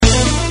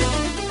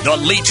The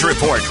Leach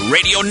Report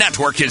radio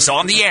network is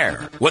on the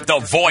air with the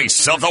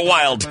voice of the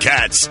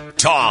Wildcats,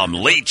 Tom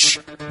Leach.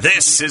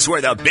 This is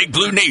where the Big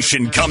Blue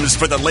Nation comes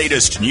for the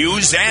latest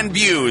news and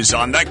views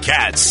on the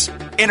Cats.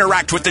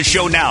 Interact with the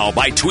show now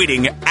by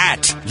tweeting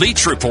at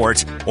Leach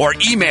Report or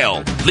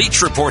email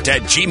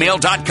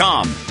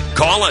leachreport@gmail.com.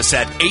 Call us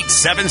at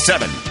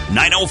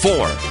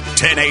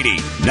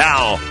 877-904-1080.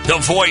 Now, the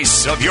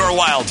voice of your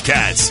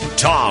Wildcats,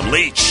 Tom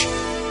Leach.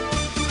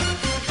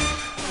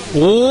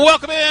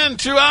 Welcome in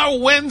to our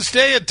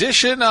Wednesday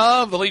edition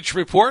of the Leach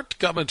Report,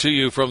 coming to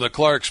you from the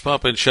Clark's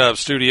Pump and Shop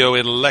studio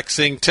in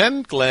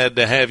Lexington. Glad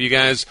to have you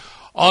guys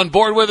on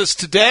board with us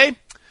today,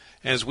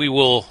 as we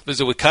will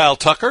visit with Kyle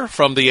Tucker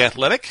from The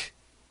Athletic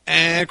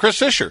and Chris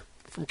Fisher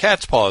from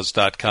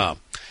catspaws.com.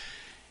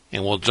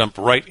 And we'll jump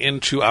right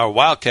into our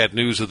Wildcat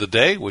news of the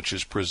day, which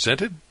is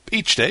presented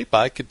each day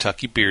by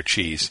Kentucky Beer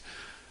Cheese.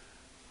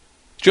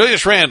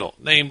 Julius Randle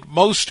named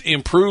Most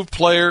Improved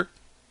Player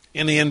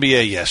in the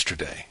NBA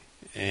yesterday.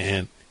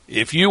 And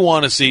if you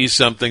want to see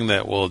something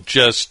that will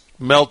just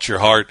melt your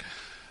heart,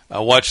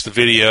 watch the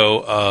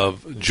video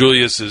of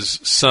Julius's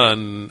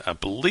son, I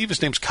believe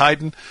his name's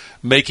Kaiden,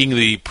 making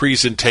the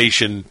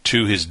presentation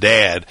to his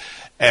dad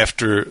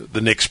after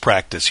the Knicks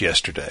practice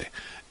yesterday.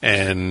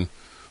 And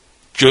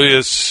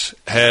Julius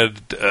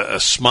had a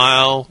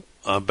smile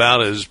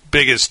about as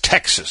big as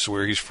Texas,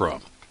 where he's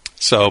from.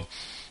 So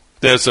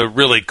there's a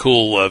really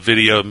cool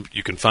video.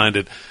 You can find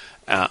it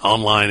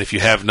online if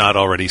you have not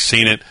already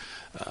seen it.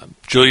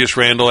 Julius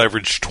Randle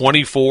averaged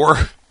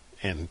 24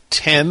 and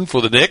 10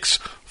 for the Knicks,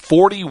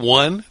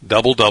 41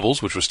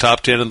 double-doubles, which was top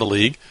 10 in the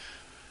league.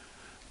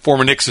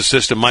 Former Knicks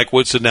assistant Mike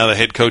Woodson, now the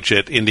head coach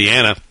at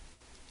Indiana,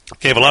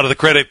 gave a lot of the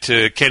credit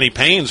to Kenny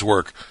Payne's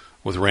work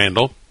with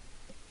Randle.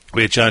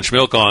 We had John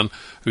Schmilk on,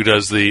 who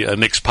does the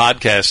Knicks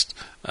podcast.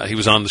 He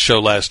was on the show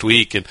last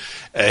week, and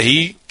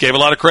he gave a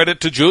lot of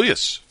credit to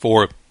Julius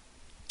for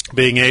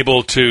being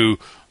able to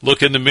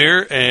look in the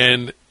mirror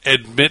and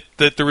admit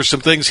that there were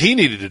some things he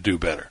needed to do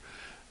better.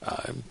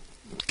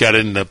 Got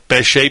in the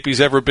best shape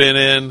he's ever been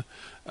in,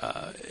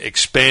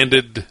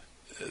 expanded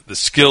the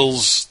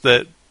skills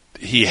that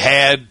he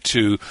had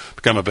to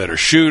become a better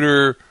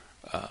shooter,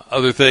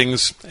 other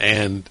things,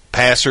 and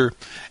passer,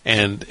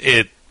 and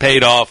it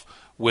paid off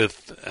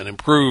with an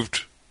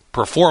improved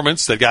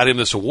performance that got him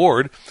this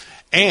award.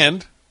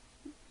 And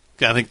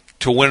I think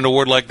to win an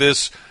award like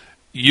this,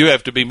 you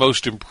have to be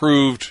most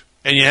improved,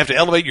 and you have to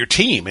elevate your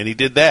team, and he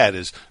did that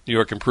as New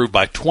York improved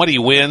by 20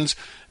 wins,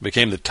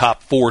 became the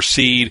top 4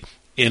 seed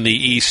in the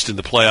East in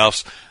the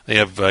playoffs. They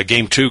have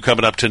Game 2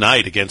 coming up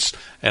tonight against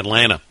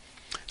Atlanta.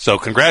 So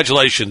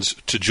congratulations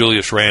to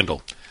Julius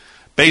Randle.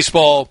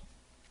 Baseball,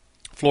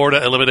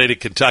 Florida eliminated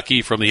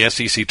Kentucky from the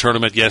SEC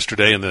tournament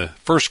yesterday in the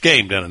first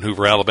game down in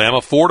Hoover, Alabama,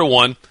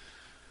 4-1.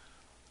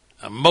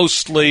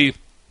 Mostly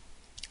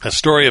a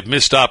story of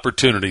missed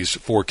opportunities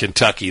for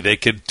Kentucky. They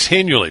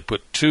continually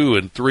put 2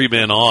 and 3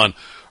 men on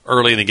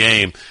early in the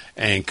game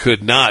and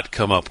could not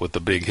come up with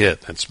the big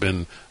hit. That's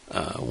been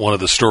one of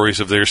the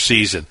stories of their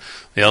season.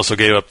 They also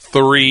gave up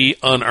 3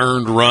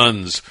 unearned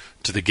runs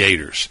to the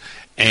Gators.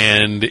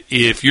 And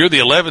if you're the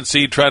 11th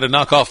seed trying to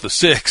knock off the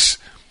 6,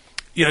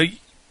 you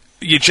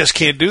just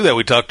can't do that.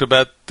 We talked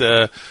about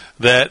that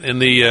in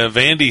the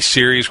Vandy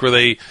series where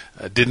they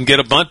didn't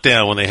get a bunt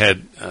down when they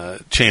had a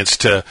chance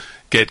to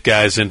get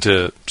guys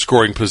into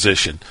scoring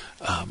position.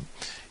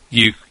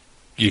 You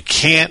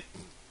can't.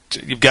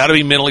 You've got to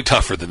be mentally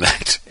tougher than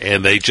that,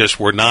 and they just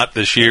were not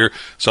this year.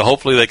 So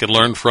hopefully they can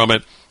learn from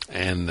it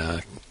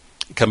and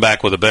come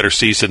back with a better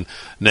season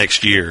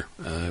next year.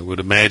 I would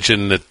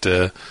imagine that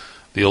the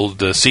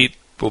old seat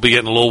will be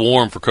getting a little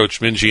warm for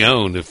Coach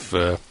Mingione if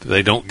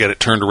they don't get it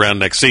turned around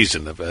next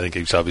season. I think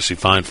he's obviously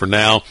fine for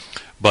now,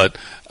 but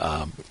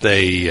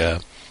they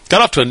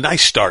got off to a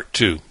nice start,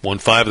 too. Won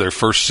 5 of their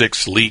first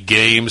 6 league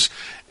games,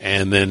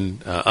 and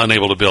then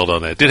unable to build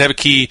on that. Did have a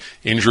key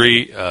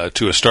injury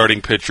to a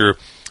starting pitcher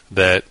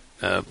that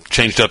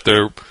changed up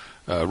their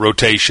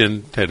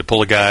rotation, had to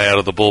pull a guy out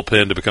of the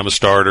bullpen to become a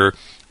starter,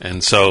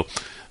 and so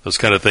those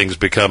kind of things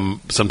become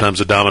sometimes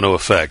a domino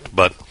effect.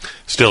 But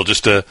still,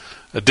 just a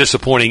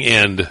disappointing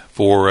end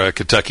for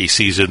Kentucky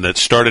season that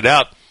started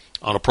out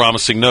on a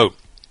promising note.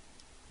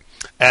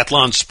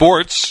 Athlon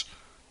Sports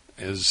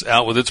is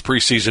out with its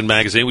preseason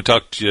magazine. We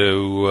talked to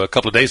you a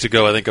couple of days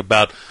ago, I think,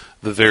 about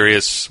the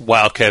various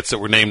Wildcats that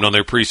were named on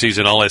their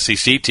preseason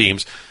All-SEC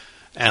teams.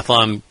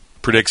 Athlon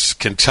predicts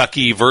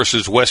Kentucky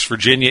versus West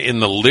Virginia in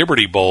the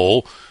Liberty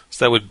Bowl.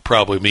 So that would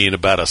probably mean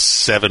about a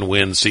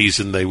 7-win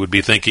season they would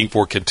be thinking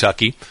for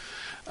Kentucky.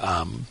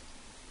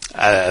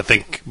 I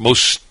think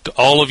most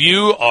all of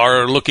you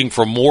are looking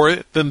for more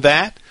than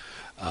that.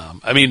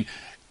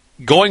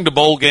 Going to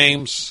bowl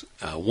games,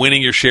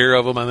 winning your share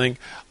of them, I think,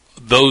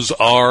 those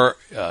are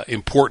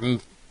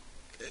important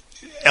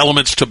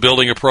elements to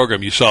building a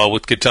program. You saw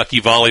with Kentucky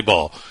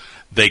volleyball.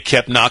 They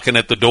kept knocking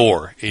at the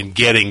door in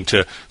getting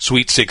to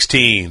Sweet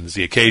 16s,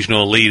 the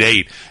occasional Elite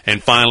 8,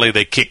 and finally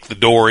they kicked the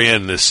door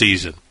in this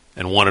season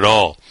and won it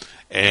all.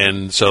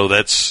 And so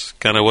that's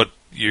kind of what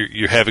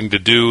you're having to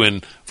do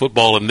in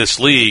football in this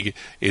league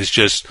is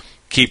just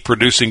keep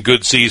producing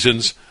good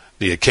seasons,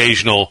 the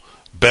occasional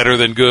better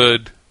than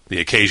good, the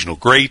occasional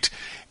great,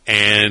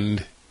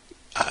 and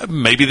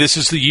maybe this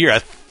is the year.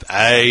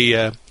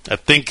 I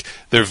think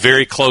they're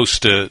very close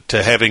to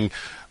having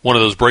one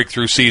of those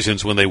breakthrough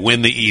seasons when they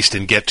win the East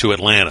and get to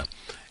Atlanta.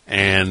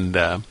 And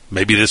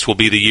maybe this will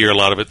be the year. A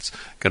lot of it's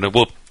going to.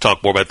 We'll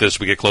talk more about this as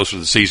we get closer to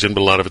the season,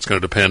 but a lot of it's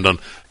going to depend on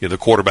the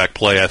quarterback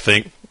play, I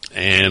think.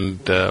 And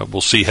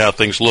we'll see how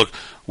things look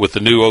with the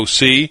new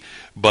OC.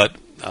 But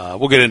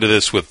we'll get into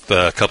this with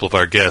a couple of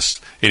our guests.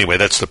 Anyway,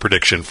 that's the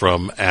prediction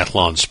from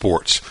Athlon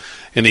Sports.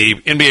 In the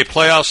NBA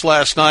playoffs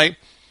last night,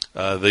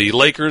 the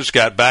Lakers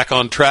got back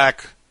on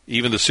track,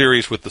 even the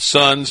series with the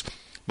Suns,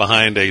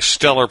 behind a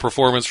stellar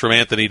performance from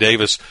Anthony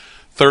Davis,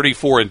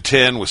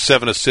 34-10 with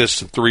 7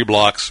 assists and 3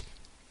 blocks.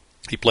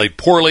 He played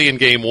poorly in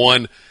Game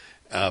 1,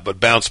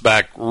 but bounced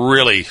back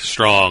really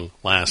strong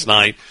last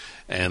night.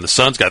 And the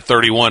Suns got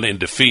 31 in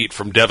defeat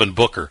from Devin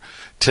Booker.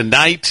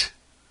 Tonight,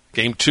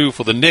 Game 2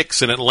 for the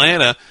Knicks in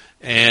Atlanta,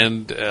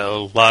 and a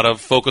lot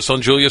of focus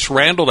on Julius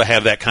Randle to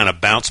have that kind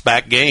of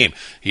bounce-back game.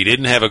 He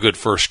didn't have a good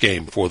first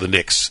game for the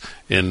Knicks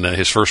in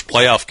his first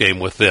playoff game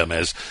with them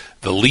as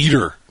the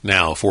leader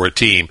now for a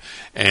team,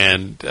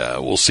 and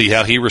we'll see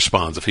how he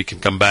responds, if he can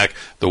come back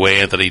the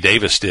way Anthony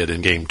Davis did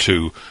in Game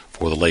 2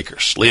 for the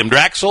Lakers. Liam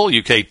Draxel,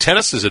 UK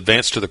Tennis, has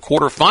advanced to the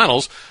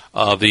quarterfinals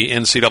of the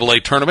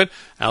NCAA tournament,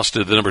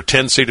 ousted the number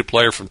 10 seeded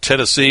player from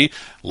Tennessee,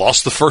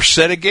 lost the first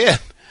set again.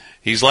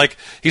 He's like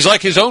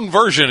his own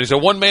version. He's a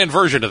one-man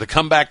version of the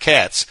comeback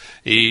Cats.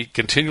 He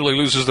continually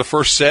loses the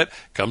first set,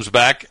 comes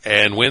back,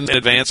 and wins in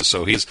advance.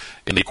 So he's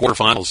in the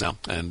quarterfinals now,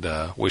 and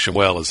wish him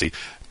well as he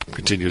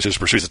continues his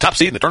pursuit. He's the top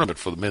seed in the tournament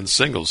for the men's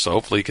singles, so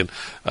hopefully he can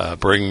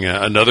bring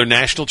another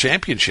national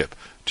championship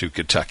to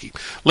Kentucky.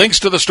 Links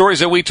to the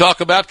stories that we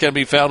talk about can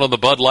be found on the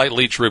Bud Light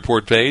Leach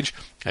Report page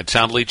at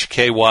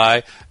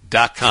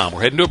TomLeachKY.com.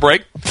 We're heading to a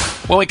break.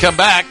 When we come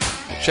back,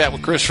 we'll chat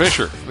with Chris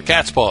Fisher from the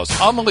Cat's Paws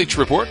on the Leach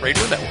Report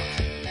Radio Network.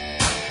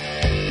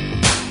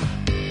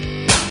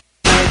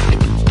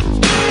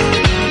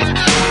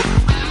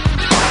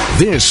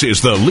 This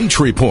is the Leach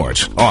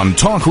Report on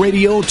Talk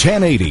Radio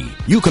 1080.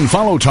 You can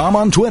follow Tom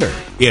on Twitter.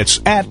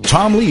 It's at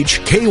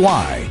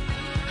TomLeachKY.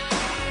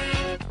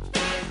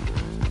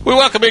 We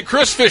welcome in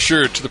Chris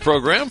Fisher to the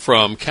program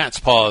from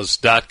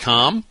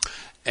CatsPaws.com.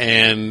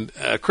 And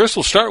Chris,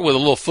 we'll start with a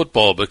little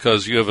football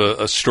because you have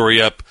a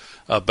story up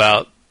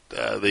about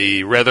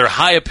the rather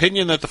high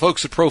opinion that the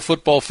folks at Pro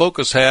Football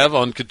Focus have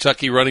on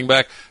Kentucky running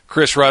back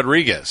Chris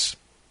Rodriguez.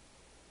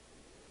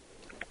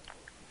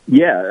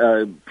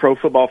 Yeah, Pro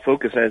Football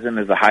Focus has him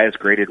as the highest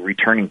graded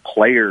returning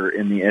player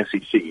in the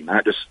SEC,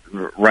 not just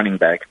running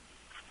back,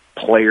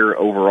 player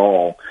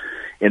overall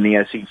in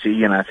the SEC.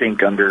 And I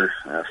think under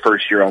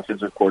first-year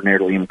offensive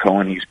coordinator Liam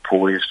Cohen, he's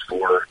poised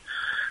for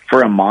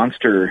a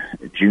monster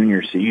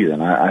junior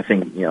season. I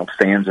think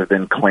fans have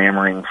been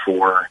clamoring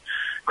for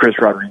Chris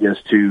Rodriguez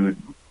to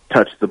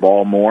touch the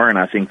ball more, and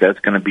I think that's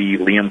going to be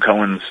Liam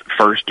Cohen's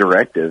first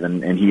directive,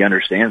 and he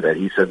understands that.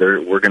 He said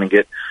we're going to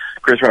get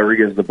Chris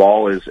Rodriguez the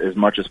ball as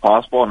much as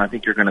possible, and I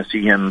think you're going to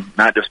see him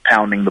not just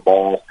pounding the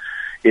ball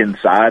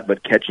inside,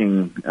 but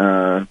catching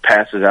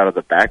passes out of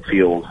the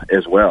backfield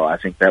as well. I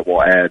think that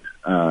will add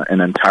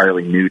an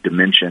entirely new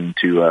dimension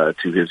to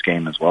his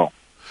game as well.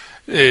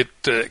 It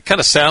kind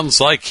of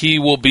sounds like he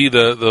will be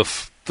the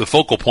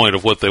focal point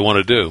of what they want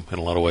to do in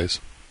a lot of ways.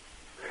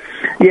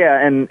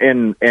 Yeah,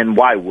 and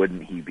why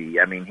wouldn't he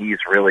be? I mean, he's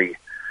really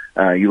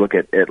you look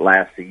at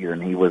last season,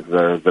 he was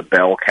the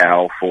bell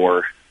cow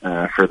for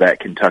that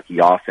Kentucky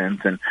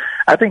offense, and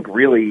I think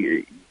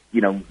really,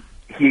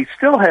 he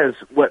still has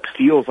what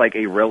feels like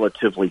a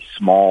relatively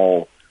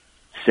small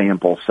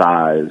sample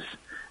size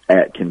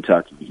at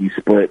Kentucky. He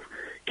split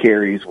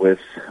carries with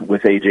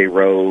A.J.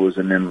 Rose,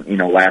 and then,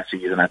 last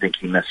season I think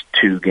he missed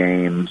 2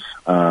 games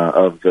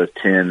of the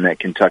 10 that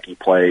Kentucky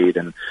played,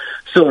 and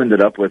still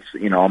ended up with,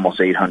 almost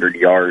 800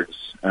 yards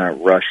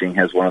rushing,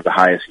 has one of the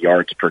highest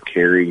yards per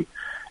carry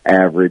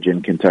average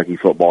in Kentucky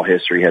football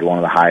history, had one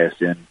of the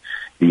highest in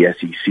the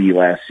SEC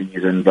last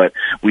season, but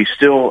we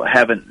still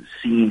haven't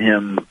seen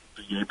him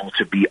be able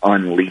to be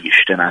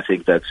unleashed, and I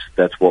think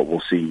that's what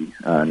we'll see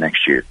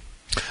next year.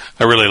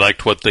 I really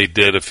liked what they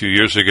did a few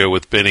years ago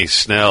with Benny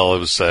Snell. It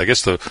was, I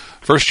guess, the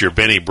first year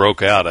Benny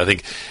broke out. I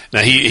think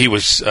now he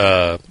was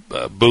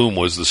Boom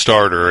was the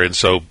starter, and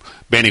so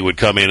Benny would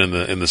come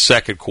in the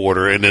second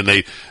quarter, and then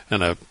they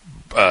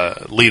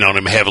lean on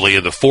him heavily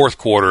in the fourth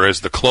quarter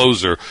as the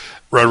closer.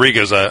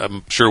 Rodriguez,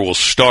 I'm sure, will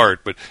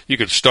start, but you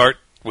could start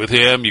with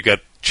him. You got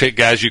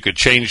guys you could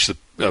change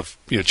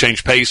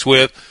change pace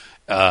with.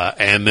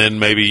 And then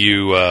maybe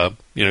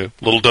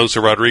little dose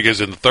of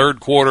Rodriguez in the third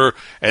quarter,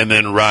 and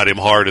then ride him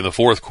hard in the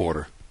fourth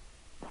quarter.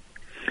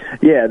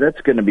 Yeah,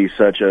 that's going to be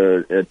such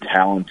a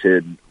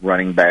talented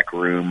running back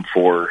room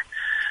for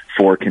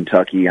for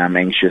Kentucky. I'm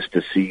anxious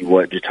to see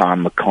what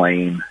Jaton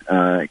McClain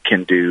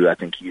can do. I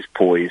think he's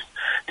poised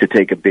to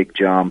take a big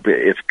jump.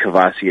 If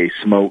Cavassier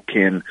Smoke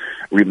can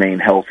remain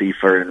healthy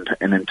for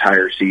an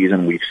entire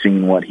season, we've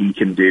seen what he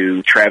can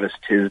do. Travis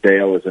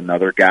Tisdale is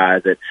another guy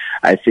that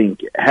I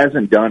think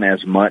hasn't done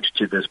as much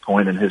to this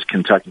point in his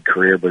Kentucky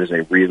career, but is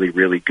a really,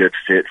 really good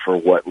fit for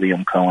what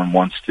Liam Cohen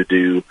wants to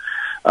do.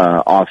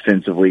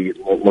 Offensively,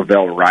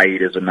 Lavelle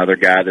Wright is another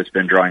guy that's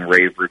been drawing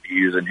rave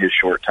reviews in his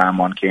short time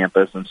on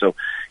campus. And so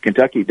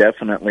Kentucky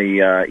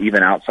definitely,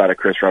 even outside of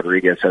Chris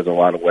Rodriguez, has a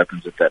lot of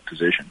weapons at that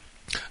position.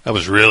 I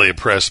was really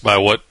impressed by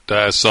what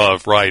I saw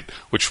of Wright,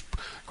 which,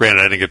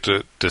 granted, I didn't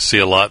get to see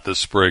a lot this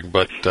spring,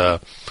 but,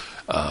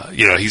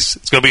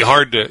 it's going to be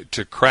hard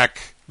to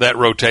crack that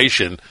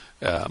rotation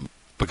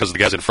because of the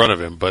guys in front of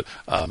him. But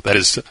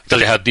that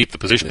tells you how deep the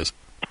position is.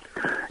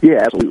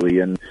 Yeah, absolutely.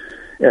 And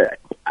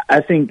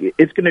I think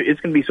it's going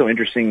to be so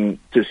interesting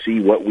to see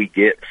what we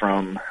get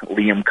from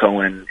Liam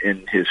Cohen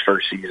in his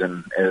first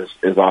season as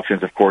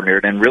offensive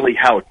coordinator, and really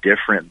how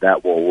different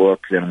that will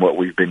look than what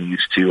we've been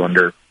used to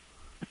under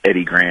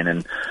Eddie Grant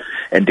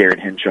and Darren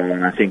Henshaw.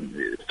 And I think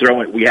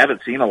we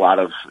haven't seen a lot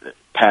of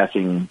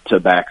passing to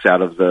backs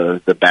out of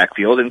the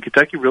backfield, and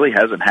Kentucky really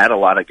hasn't had a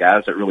lot of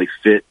guys that really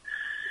fit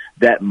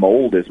that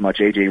mold as much.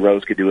 A.J.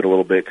 Rose could do it a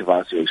little bit.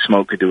 Cavassier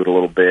Smoke could do it a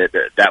little bit.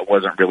 That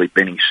wasn't really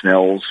Benny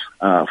Snell's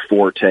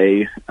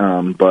forte,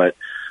 but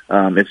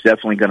it's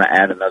definitely going to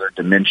add another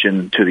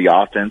dimension to the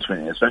offense,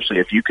 especially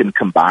if you can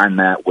combine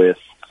that with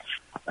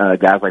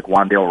guys like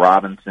Wandale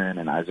Robinson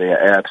and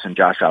Isaiah Epps and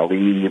Josh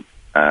Ali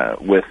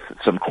with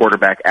some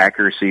quarterback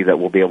accuracy that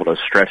will be able to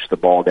stretch the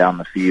ball down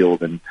the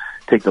field and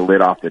take the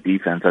lid off the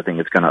defense. I think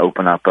it's going to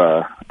open up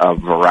a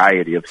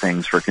variety of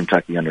things for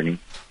Kentucky underneath.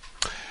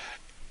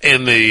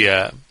 In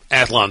the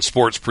Athlon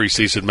Sports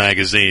preseason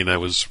magazine I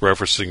was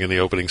referencing in the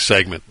opening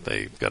segment,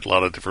 they've got a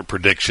lot of different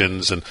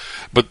predictions.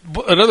 But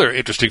another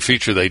interesting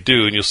feature they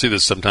do, and you'll see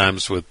this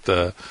sometimes with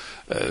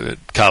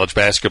college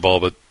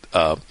basketball, but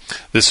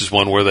this is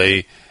one where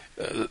they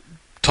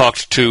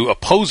talked to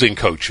opposing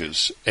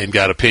coaches and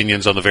got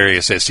opinions on the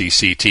various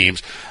SEC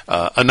teams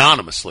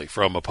anonymously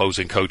from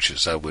opposing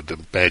coaches. I would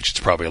imagine it's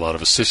probably a lot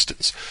of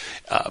assistants.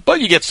 But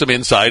you get some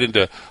insight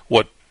into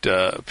what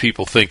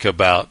people think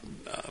about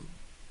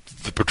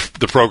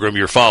the program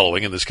you're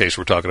following. In this case,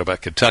 we're talking about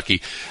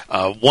Kentucky.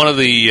 One of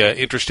the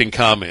interesting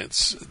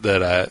comments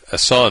that I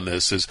saw in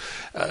this is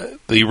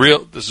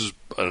this is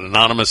an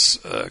anonymous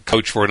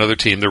coach for another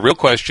team. The real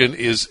question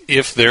is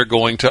if they're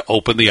going to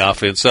open the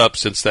offense up,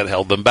 since that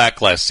held them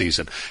back last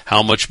season.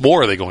 How much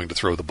more are they going to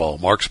throw the ball?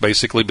 Mark's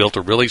basically built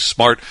a really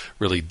smart,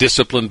 really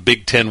disciplined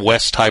Big Ten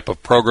West type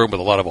of program with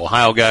a lot of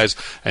Ohio guys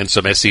and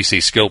some SEC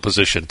skill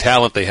position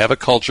talent. They have a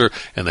culture,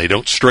 and they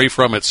don't stray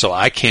from it, so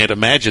I can't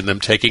imagine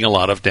them taking a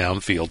lot of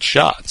downfield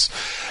shots.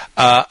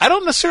 I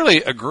don't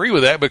necessarily agree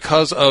with that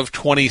because of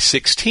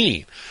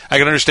 2016. I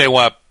can understand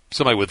why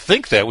somebody would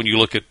think that when you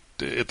look at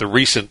the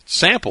recent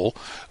sample,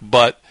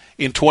 but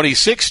in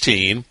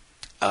 2016,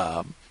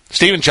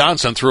 Steven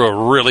Johnson threw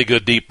a really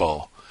good deep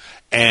ball,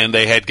 and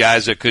they had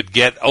guys that could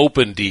get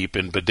open deep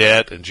in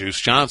Badette and Juice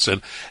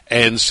Johnson,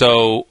 and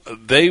so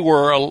they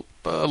were a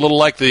little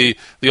like the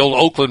old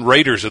Oakland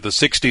Raiders of the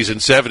 60s and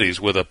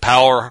 70s with a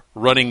power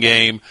running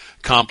game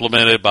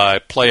complemented by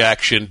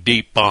play-action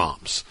deep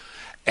bombs,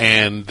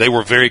 and they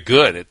were very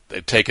good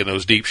at taking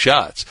those deep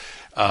shots,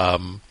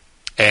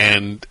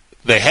 and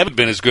they haven't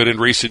been as good in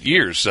recent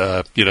years.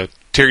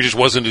 Terry just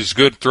wasn't as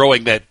good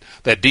throwing that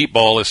deep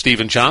ball as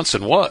Steven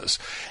Johnson was.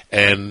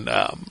 And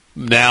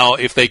now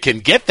if they can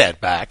get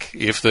that back,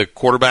 if the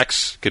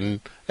quarterbacks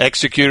can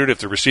execute it, if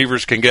the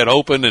receivers can get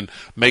open and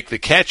make the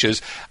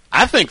catches,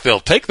 I think they'll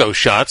take those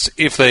shots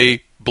if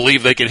they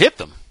believe they can hit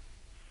them.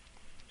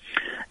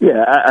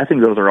 Yeah, I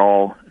think those are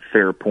all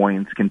fair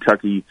points.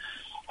 Kentucky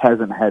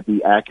hasn't had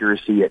the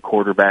accuracy at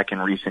quarterback in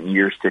recent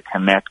years to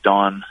connect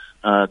on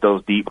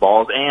those deep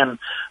balls, and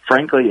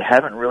frankly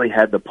haven't really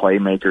had the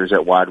playmakers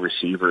at wide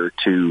receiver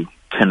to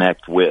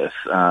connect with.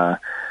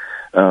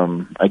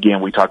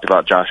 Again, we talked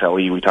about Josh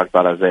Ali, we talked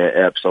about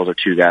Isaiah Epps. Those are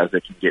two guys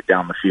that can get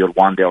down the field.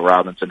 Wandale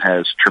Robinson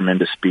has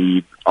tremendous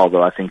speed,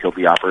 although I think he'll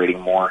be operating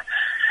more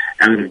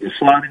out of the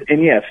slot.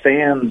 And yeah,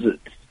 fans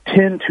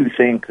tend to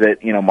think that,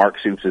 Mark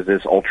Stoops is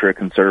this ultra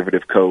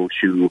conservative coach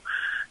who,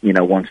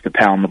 wants to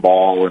pound the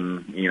ball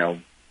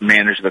and,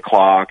 manage the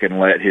clock and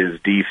let his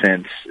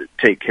defense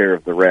take care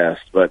of the rest.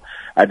 But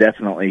I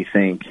definitely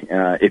think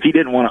if he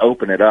didn't want to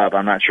open it up,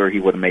 I'm not sure he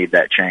would have made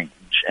that change.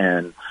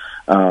 And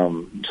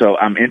so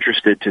I'm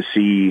interested to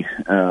see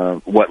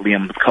what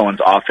Liam Cohen's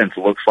offense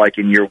looks like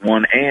in year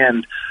one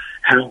and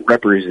how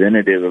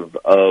representative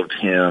of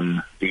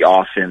him the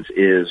offense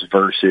is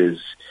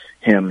versus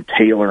him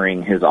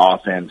tailoring his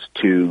offense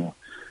to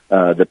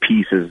the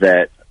pieces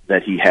that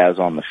he has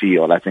on the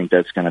field. I think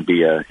that's going to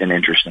be an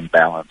interesting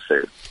balance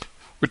there.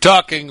 We're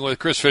talking with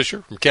Chris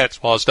Fisher from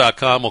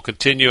CatsPaws.com. We'll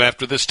continue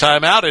after this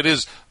timeout. It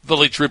is the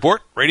Leach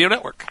Report Radio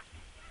Network.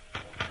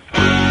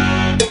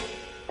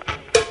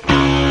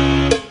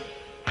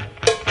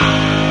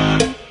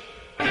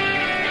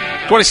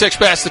 26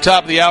 past the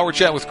top of the hour.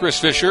 Chat with Chris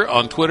Fisher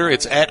on Twitter.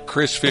 It's at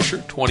Chris Fisher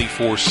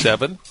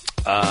 24/7.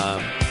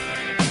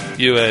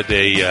 You had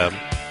a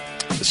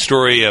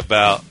story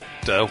about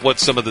what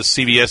some of the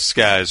CBS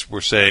guys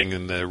were saying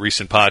in the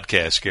recent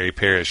podcast, Gary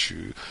Parrish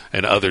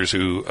and others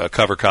who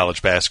cover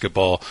college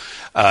basketball.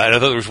 And I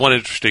thought there was one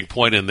interesting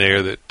point in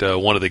there that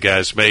one of the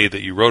guys made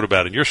that you wrote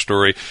about in your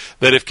story,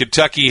 that if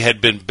Kentucky had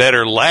been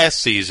better last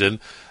season,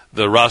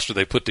 the roster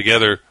they put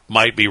together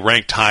might be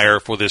ranked higher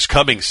for this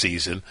coming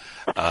season,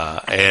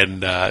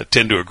 and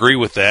tend to agree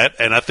with that.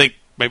 And I think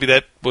maybe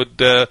that would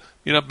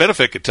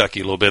benefit Kentucky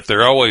a little bit.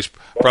 They're always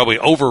probably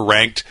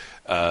overranked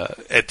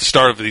at the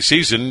start of the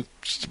season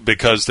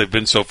because they've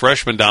been so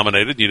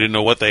freshman-dominated. You didn't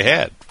know what they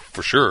had,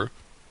 for sure.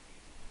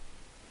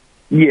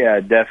 Yeah,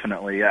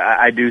 definitely.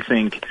 I do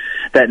think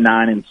that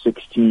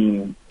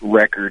 9-16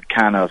 record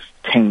kind of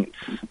taints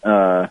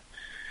the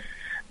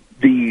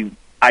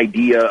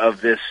idea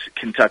of this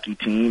Kentucky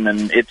team,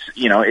 and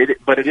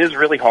but it is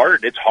really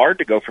hard. It's hard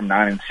to go from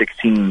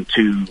 9-16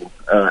 to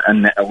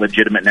a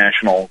legitimate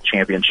national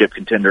championship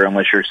contender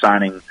unless you're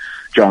signing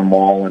John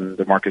Wall and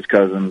DeMarcus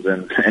Cousins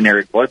and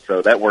Eric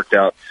Bledsoe. That worked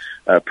out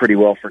pretty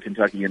well for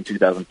Kentucky in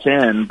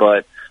 2010,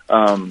 but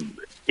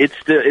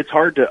it's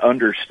hard to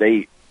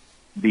understate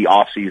the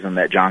offseason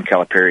that John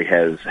Calipari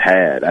has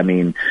had. I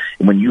mean,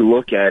 when you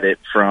look at it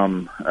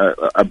from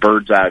a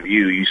bird's eye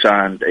view, you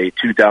signed a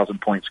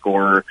 2,000-point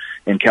scorer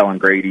in Kellen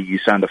Grady. You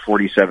signed a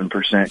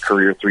 47%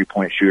 career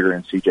three-point shooter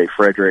in C.J.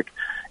 Frederick.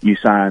 You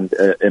signed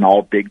an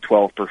all Big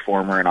 12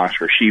 performer in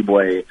Oscar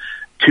Tshiebwe,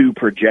 2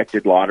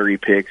 projected lottery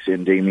picks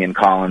in Damian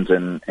Collins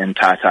and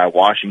Ty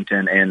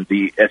Washington, and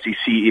the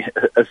SEC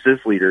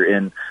assist leader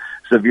in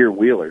Severe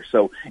Wheeler.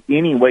 So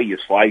any way you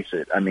slice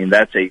it, I mean,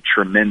 that's a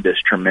tremendous,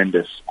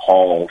 tremendous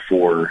haul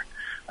for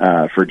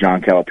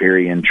John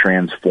Calipari in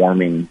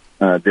transforming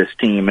this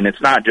team. And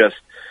it's not just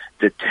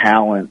the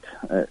talent,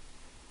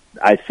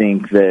 I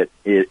think, that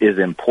is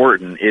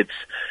important. It's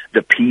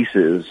the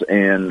pieces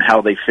and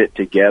how they fit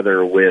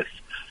together with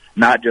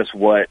not just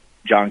what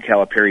John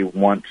Calipari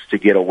wants to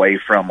get away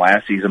from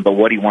last season, but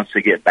what he wants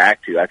to get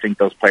back to. I think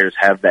those players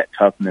have that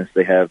toughness.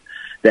 They have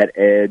that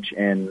edge,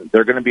 and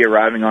they're going to be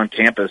arriving on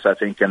campus, I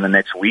think, in the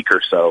next week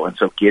or so. And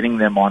so getting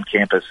them on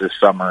campus this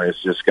summer is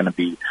just going to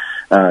be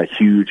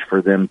huge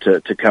for them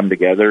to come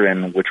together,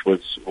 and which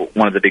was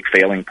one of the big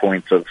failing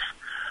points of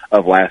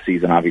last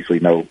season, obviously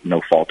no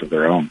fault of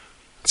their own.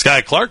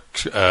 Sky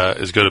Clark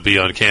is going to be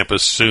on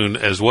campus soon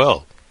as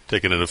well,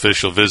 taking an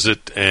official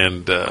visit,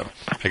 and I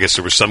guess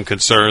there was some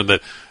concern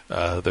that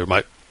there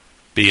might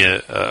be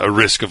a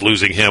risk of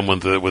losing him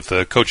with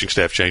the coaching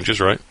staff changes,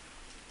 right?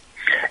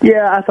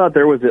 Yeah, I thought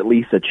there was at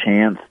least a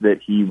chance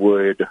that he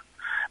would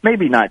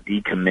maybe not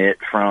decommit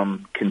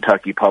from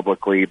Kentucky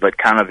publicly, but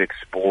kind of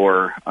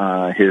explore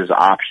his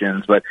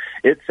options. But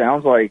it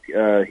sounds like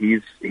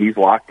he's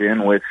locked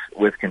in with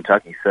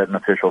Kentucky. Set an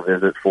official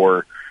visit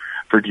for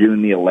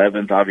June the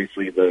 11th.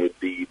 Obviously,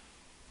 the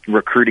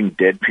recruiting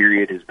dead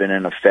period has been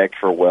in effect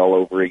for well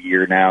over a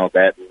year now.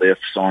 That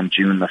lifts on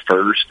June the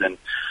 1st, and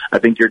I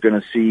think you're going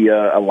to see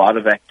a lot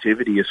of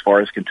activity as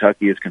far as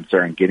Kentucky is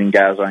concerned, getting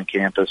guys on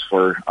campus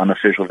for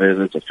unofficial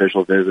visits,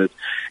 official visits,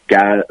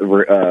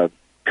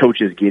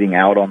 coaches getting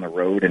out on the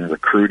road and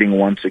recruiting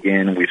once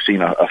again. We've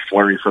seen a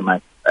flurry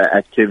from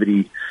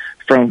activity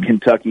from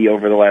Kentucky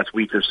over the last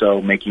week or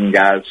so, making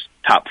guys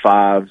top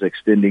fives,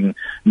 extending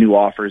new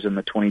offers in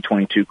the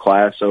 2022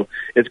 class. So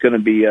it's going to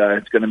be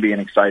an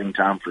exciting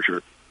time for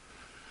sure.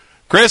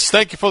 Chris,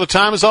 thank you for the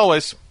time as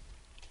always.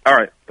 All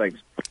right, thanks.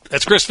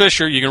 That's Chris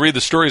Fisher. You can read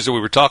the stories that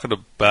we were talking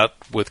about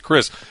with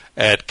Chris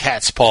at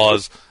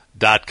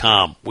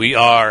catspaws.com. We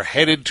are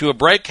headed to a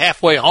break,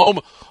 halfway home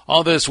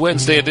on this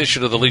Wednesday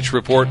edition of the Leach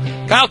Report.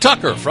 Kyle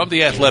Tucker from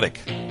The Athletic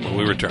when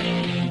we return.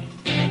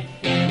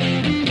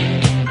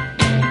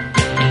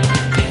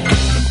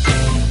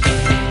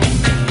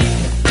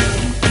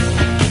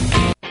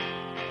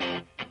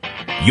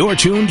 You're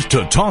tuned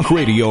to Talk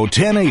Radio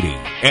 1080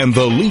 and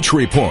The Leach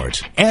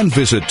Report. And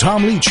visit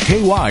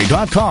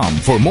TomLeachKY.com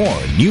for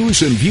more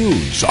news and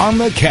views on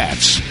the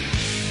Cats.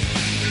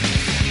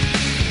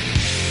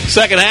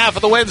 Second half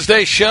of the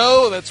Wednesday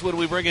show. That's when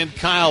we bring in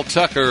Kyle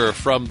Tucker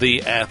from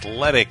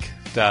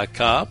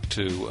TheAthletic.com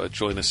to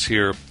join us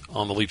here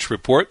on The Leach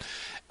Report.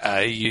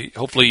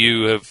 Hopefully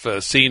you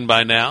have seen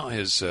by now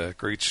his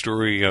great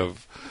story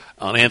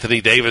on Anthony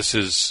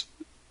Davis's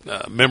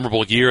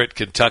memorable year at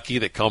Kentucky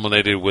that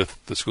culminated with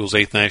the school's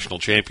 8th national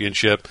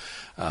championship.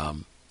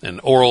 An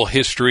oral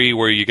history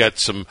where you got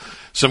some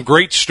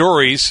great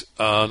stories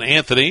on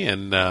Anthony,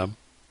 and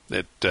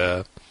it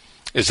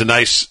is a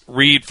nice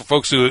read for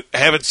folks who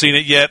haven't seen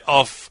it yet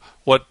off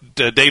what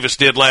Davis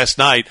did last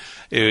night.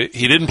 He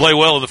didn't play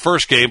well in the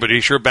first game, but he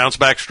sure bounced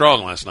back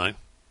strong last night.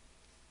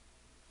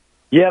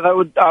 Yeah,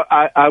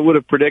 I would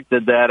have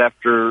predicted that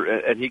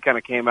and he kind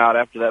of came out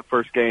after that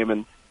first game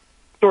and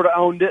sort of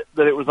owned it,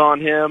 that it was on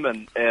him,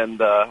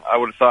 and I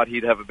would have thought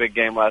he'd have a big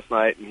game last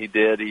night, and he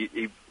did.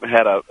 He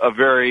had a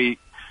very,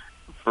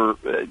 for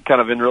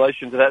kind of in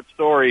relation to that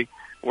story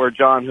where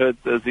John Hood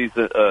says he's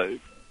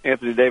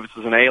Anthony Davis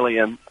was an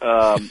alien.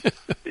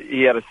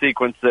 He had a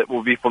sequence that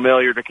will be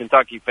familiar to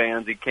Kentucky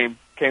fans. He came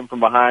from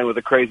behind with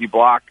a crazy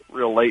block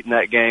real late in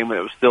that game when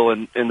it was still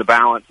in the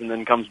balance, and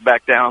then comes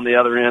back down the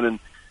other end and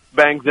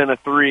bangs in a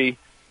three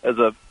as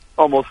a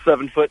almost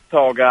 7 foot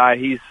tall guy.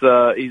 He's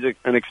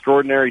an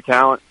extraordinary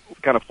talent.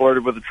 Kind of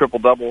flirted with a triple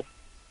double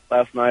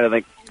last night. I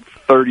think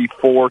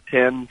 34,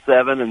 10,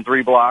 7, and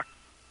 3 blocks.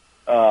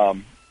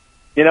 And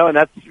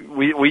that's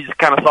we just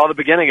kind of saw the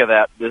beginning of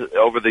that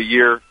over the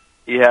year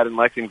he had in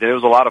Lexington. It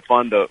was a lot of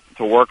fun to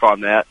work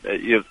on that.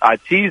 I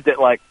teased it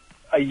like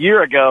a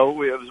year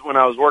ago. It was when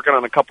I was working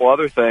on a couple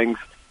other things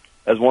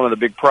as one of the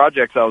big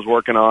projects I was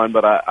working on,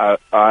 but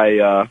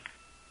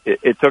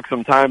it took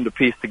some time to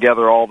piece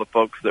together all the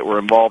folks that were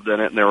involved in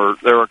it, and there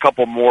were a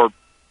couple more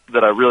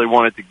that I really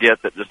wanted to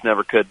get that just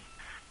never could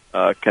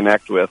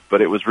connect with.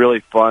 But it was really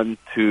fun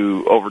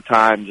to, over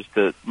time, just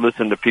to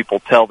listen to people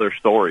tell their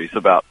stories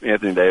about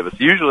Anthony Davis.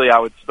 Usually I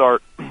would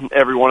start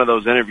every one of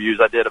those interviews.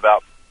 I did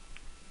about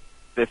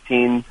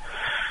 15,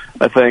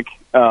 I think,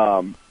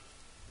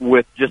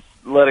 with just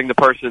letting the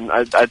person,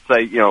 I'd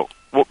say, well,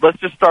 let's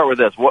just start with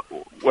this.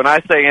 When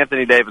I say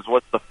Anthony Davis,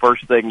 what's the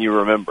first thing you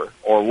remember?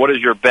 Or what is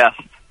your best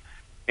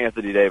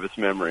Anthony Davis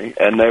memory?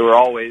 And there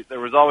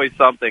was always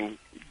something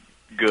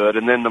good.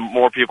 And then the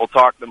more people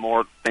talked, the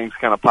more things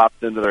kind of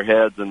popped into their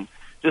heads. And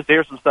just to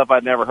hear some stuff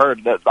I'd never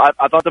heard.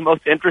 I thought the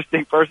most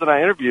interesting person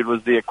I interviewed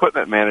was the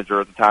equipment manager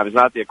at the time. He's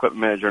not the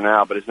equipment manager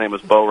now, but his name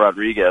was Bo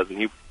Rodriguez. And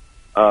he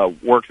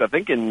works, I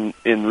think, in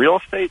real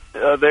estate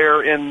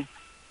there in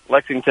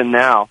Lexington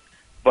now.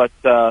 But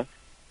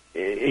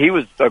he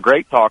was a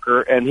great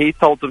talker, and he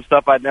told some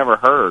stuff I'd never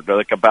heard,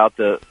 like about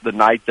the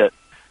night that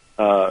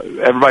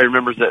everybody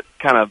remembers that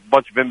kind of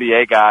bunch of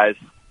NBA guys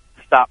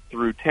stopped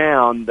through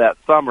town that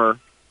summer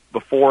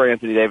before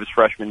Anthony Davis'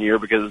 freshman year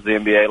because of the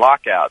NBA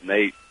lockout, and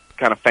they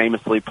kind of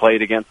famously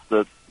played against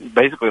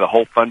basically the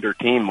whole Thunder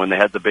team when they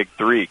had the big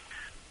three.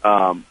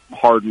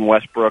 Harden,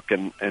 Westbrook,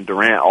 and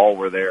Durant all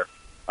were there,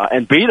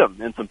 and beat them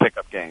in some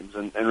pickup games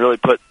and really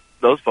put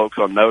those folks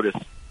on notice.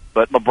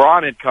 But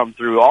LeBron had come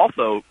through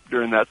also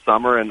during that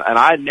summer, and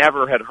I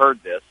never had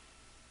heard this.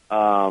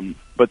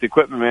 But the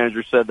equipment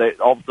manager said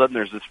that all of a sudden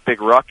there's this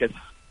big ruckus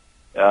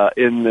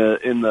in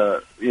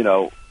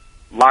the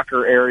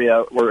locker area,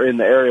 or in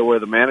the area where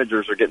the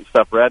managers are getting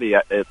stuff ready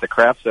at the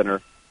craft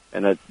center,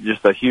 and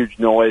just a huge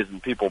noise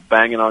and people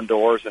banging on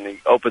doors. And he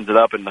opens it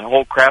up, and the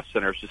whole craft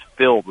center is just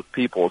filled with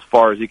people as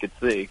far as he could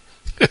see.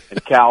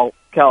 And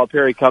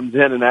Calipari comes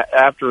in, and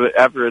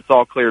after it's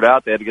all cleared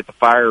out, they had to get the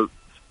fire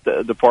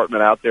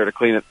department out there to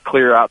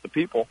clear out the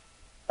people.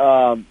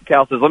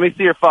 Cal says, "Let me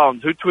see your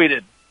phones. Who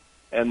tweeted?"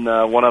 And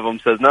one of them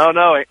says, "No,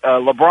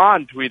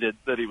 LeBron tweeted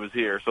that he was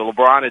here." So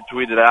LeBron had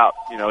tweeted out,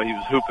 he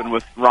was hooping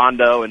with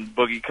Rondo and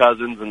Boogie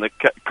Cousins and the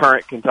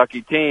current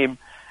Kentucky team,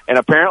 and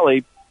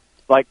apparently,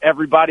 like,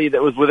 everybody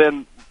that was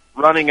within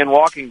running and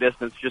walking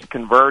distance just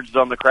converged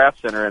on the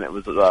craft center, and it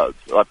was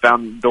I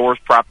found doors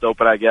propped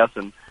open, I guess,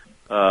 and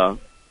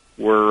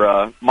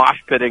were mosh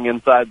pitting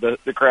inside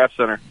the craft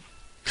center.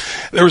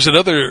 There was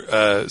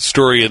another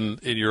story in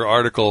your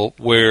article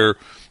where,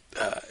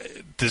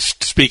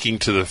 speaking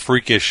to the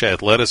freakish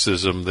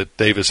athleticism that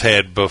Davis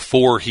had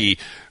before he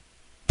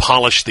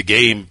polished the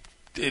game,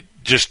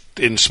 just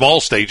in small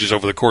stages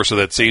over the course of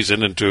that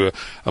season, and to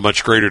a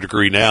much greater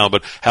degree now,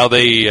 but how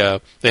they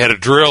had a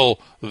drill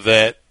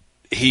that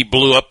he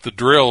blew up the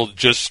drill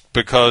just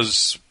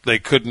because they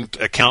couldn't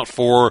account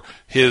for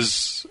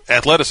his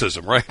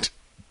athleticism, right?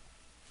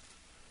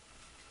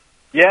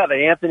 Yeah,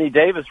 the Anthony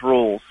Davis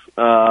rules.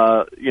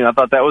 I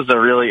thought that was a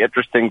really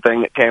interesting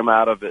thing that came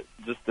out of it.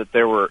 Just that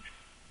there were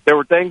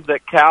things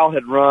that Cal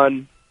had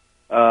run.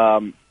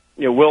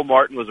 Will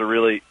Martin was a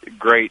really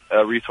great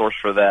resource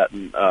for that,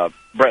 and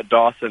Brett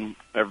Dawson,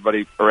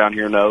 everybody around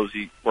here knows,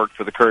 he worked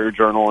for the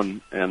Courier-Journal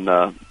and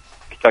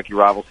Kentucky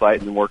rival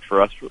site, and worked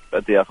for us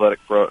at the Athletic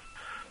for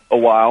a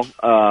while.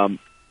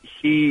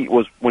 He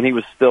was, when he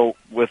was still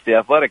with the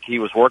Athletic, he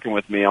was working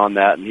with me on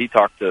that, and he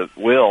talked to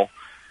Will.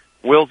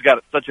 Will's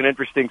got such an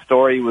interesting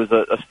story. He was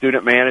a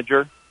student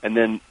manager, and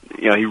then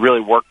he really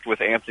worked with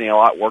Anthony a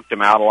lot, worked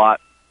him out a lot,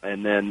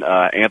 and then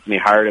Anthony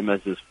hired him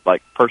as his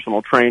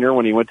personal trainer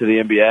when he went to the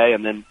NBA,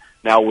 and then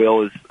now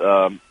Will is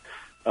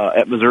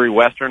at Missouri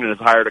Western and has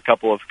hired a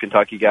couple of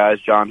Kentucky guys,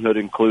 John Hood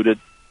included,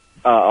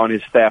 on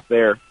his staff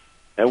there.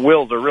 And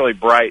Will's a really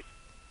bright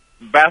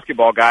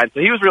basketball guy, so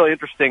he was really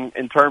interesting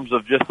in terms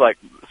of just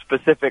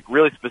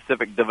really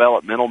specific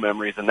developmental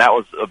memories, and that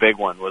was a big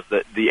one, was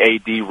the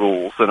AD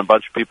rules, and a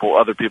bunch of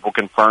other people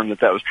confirmed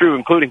that was true,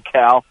 including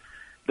Cal,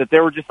 that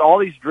there were just all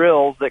these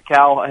drills that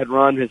Cal had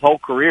run his whole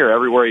career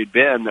everywhere he'd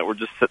been that were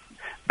just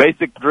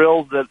basic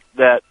drills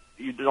that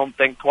you don't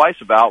think twice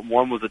about.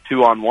 One was a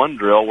 2-on-1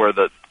 drill where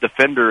the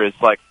defender is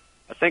I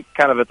think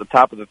kind of at the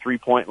top of the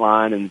 3-point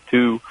line, and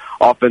two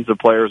offensive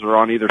players are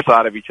on either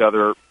side of each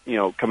other,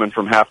 coming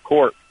from half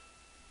court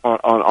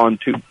on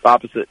two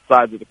opposite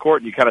sides of the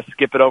court, and you kind of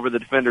skip it over the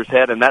defender's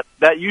head, and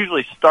that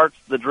usually starts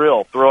the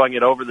drill, throwing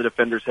it over the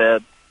defender's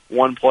head,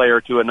 one player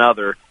to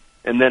another,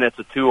 and then it's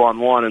a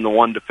 2-on-1, and the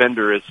one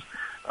defender is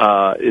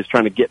is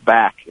trying to get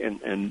back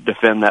and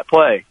defend that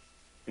play.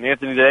 And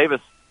Anthony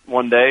Davis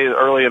one day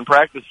early in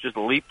practice just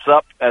leaps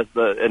up as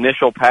the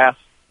initial pass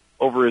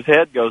over his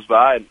head goes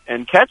by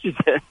and catches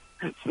it,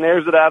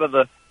 snares it out of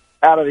the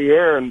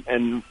air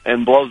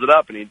and blows it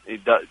up. And he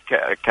does.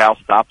 Cal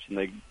stops and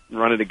they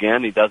run it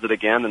again. He does it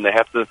again, and they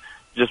have to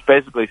just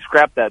basically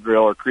scrap that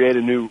drill or create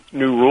a new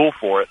rule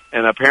for it.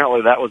 And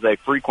apparently that was a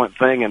frequent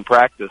thing in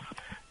practice.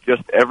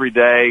 Just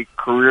everyday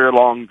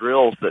career-long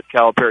drills that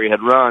Calipari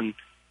had run,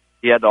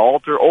 he had to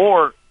alter.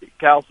 Or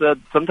Cal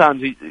said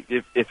sometimes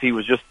if he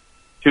was just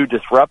too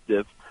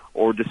disruptive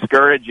or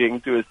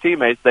discouraging to his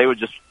teammates, they would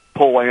just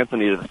pull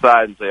Anthony to the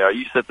side and say, "Oh,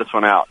 you sit this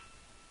one out,"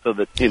 so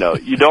that you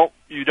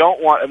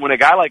don't want. And when a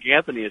guy like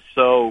Anthony is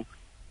so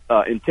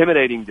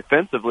intimidating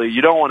defensively,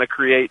 you don't want to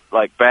create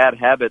like bad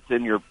habits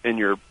in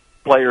your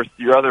players,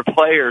 your other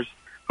players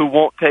who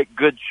won't take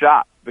good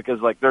shots,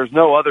 because like there's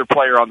no other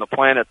player on the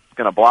planet that's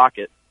going to block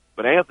it,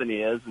 but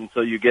Anthony is, and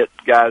so you get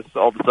guys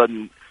all of a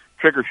sudden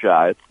trigger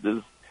shy.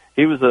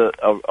 He was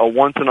a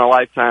once in a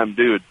lifetime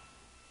dude.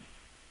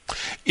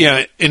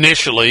 Yeah,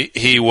 initially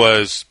he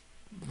was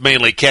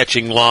mainly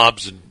catching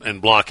lobs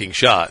and blocking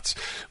shots,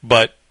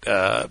 but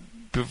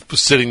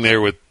sitting there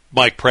with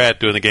Mike Pratt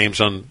doing the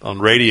games on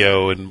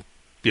radio, and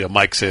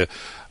Mike's a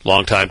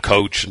longtime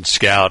coach and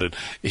scout, and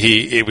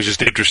it was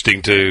just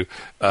interesting to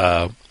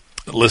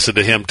listen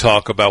to him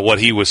talk about what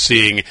he was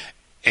seeing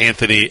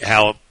Anthony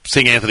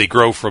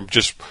grow from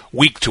just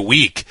week to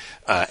week,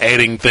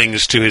 adding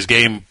things to his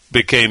game,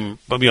 became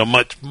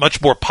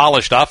much more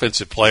polished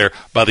offensive player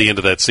by the end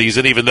of that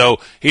season, even though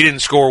he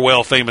didn't score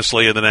well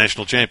famously in the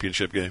national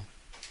championship game.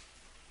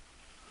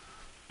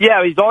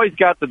 Yeah, he's always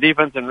got the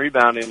defense and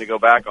rebounding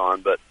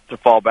to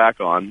fall back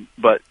on.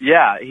 But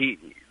yeah,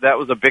 that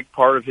was a big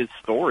part of his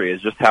story,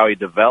 is just how he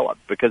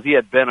developed, because he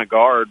had been a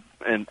guard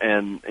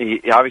and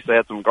he obviously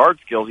had some guard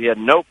skills. He had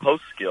no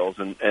post skills,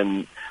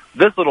 and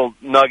this little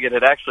nugget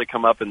had actually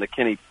come up in the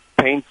Kenny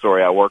Payne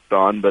story I worked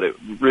on, but it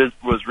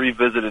was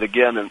revisited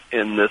again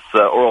in this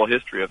oral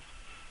history of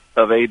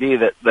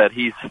AD that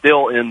he's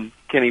still in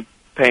Kenny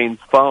Payne's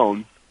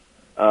phone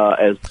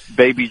as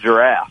Baby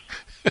Giraffe.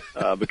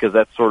 Because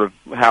that's sort of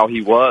how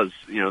he was,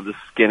 this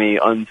skinny,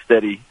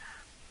 unsteady,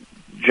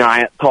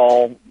 giant,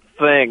 tall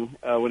thing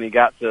when he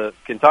got to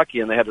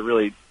Kentucky, and they had to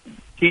really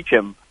teach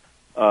him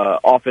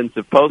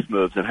offensive post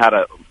moves and how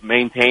to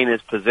maintain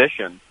his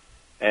position.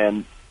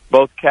 And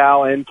both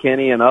Cal and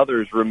Kenny and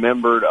others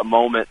remembered a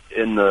moment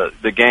in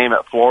the game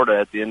at Florida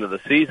at the end of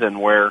the season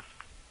where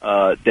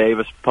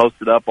Davis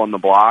posted up on the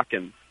block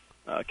and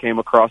came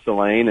across the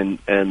lane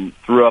and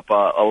threw up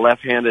a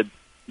left-handed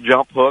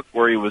jump hook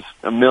where he was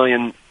a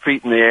million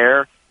feet in the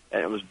air,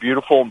 and it was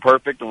beautiful and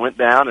perfect and went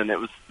down. And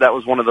that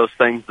was one of those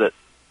things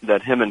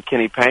that him and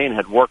Kenny Payne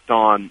had worked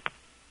on.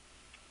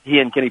 He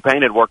and Kenny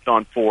Payne had worked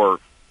on for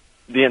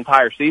the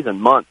entire season,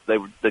 months.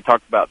 They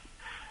talked about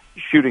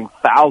shooting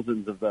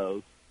thousands of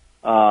those.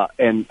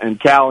 And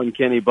Cal and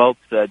Kenny both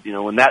said,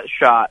 when that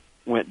shot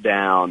went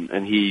down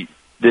and he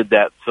did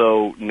that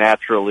so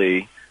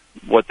naturally,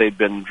 what they'd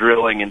been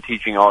drilling and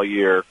teaching all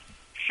year,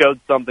 showed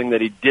something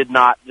that he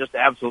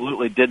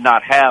absolutely did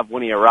not have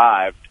when he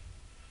arrived,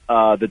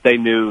 that they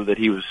knew that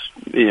he was,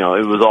 it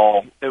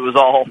was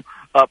all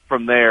up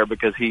from there,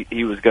 because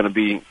he was going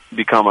to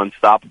become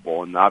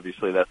unstoppable. And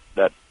obviously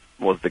that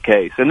was the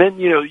case. And then,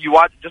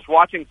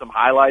 watching some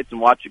highlights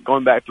and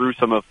going back through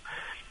some of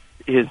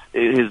his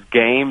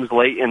games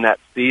late in that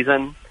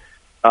season,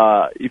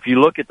 if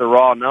you look at the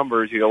raw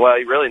numbers, you go, well,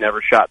 he really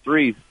never shot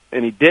threes,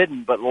 and he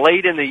didn't, but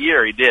late in the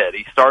year he did.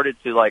 He started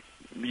to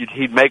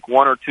he'd make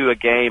one or two a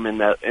game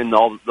in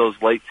all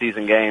those late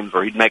season games,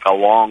 or he'd make a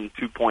long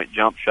 2-point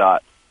jump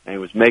shot, and he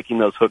was making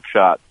those hook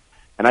shots.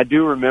 And I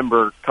do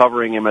remember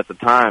covering him at the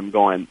time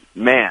going,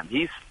 man,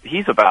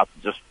 he's about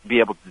to just be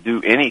able to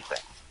do anything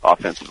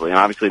offensively. And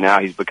obviously now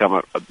he's become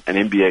an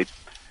NBA,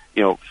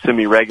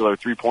 semi-regular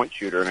 3-point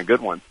shooter, and a good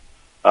one.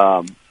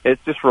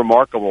 It's just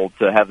remarkable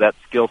to have that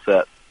skill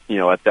set,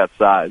 at that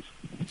size.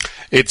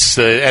 It's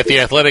at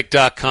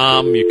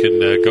theathletic.com. You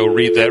can go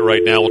read that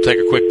right now. We'll take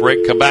a quick break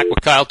and come back with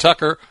Kyle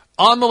Tucker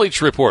on the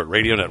Leach Report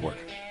Radio Network.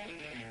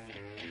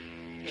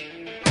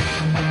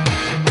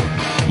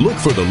 Look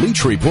for the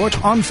Leach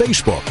Report on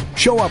Facebook.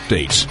 Show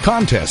updates,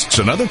 contests,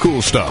 and other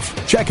cool stuff.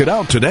 Check it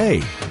out today.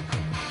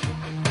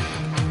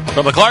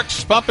 From the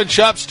Clark's Pump and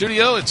Shop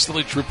studio, it's the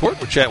Leach Report.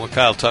 We're chatting with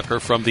Kyle Tucker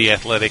from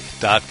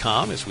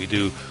theathletic.com, as we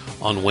do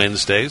on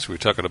Wednesdays. We're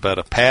talking about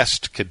a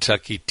past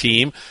Kentucky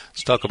team.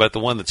 Let's talk about the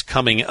one that's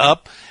coming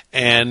up.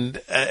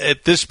 And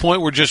at this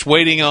point, we're just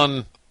waiting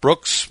on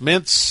Brooks,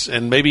 Mintz,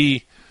 and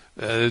maybe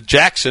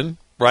Jackson,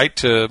 right,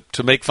 to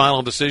make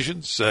final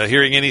decisions.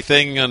 Hearing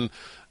anything on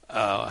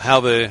how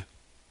the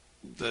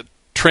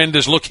trend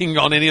is looking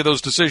on any of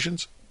those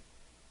decisions?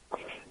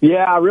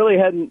 Yeah, I really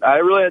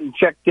hadn't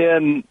checked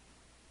in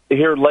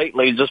here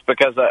lately, just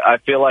because I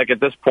feel like at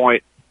this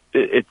point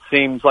it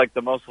seems like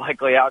the most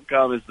likely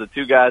outcome is the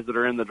two guys that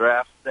are in the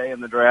draft stay in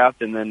the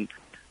draft, and then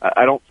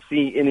I don't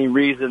see any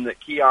reason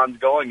that Keon's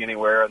going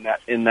anywhere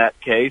in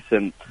that case.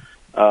 And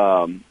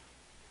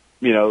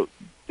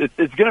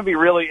it's going to be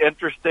really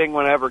interesting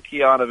whenever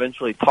Keon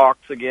eventually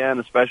talks again,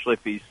 especially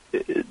if he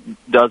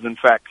does in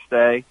fact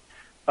stay.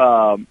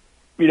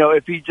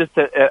 If he just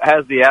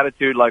has the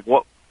attitude like,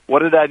 what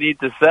did I need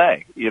to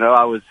say?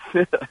 I was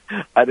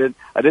I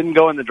didn't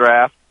go in the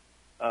draft.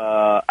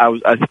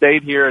 I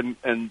stayed here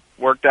and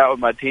worked out with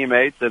my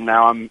teammates, and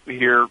now I'm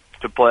here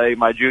to play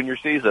my junior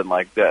season.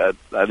 Like that,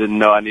 I didn't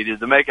know I needed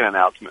to make an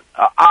announcement.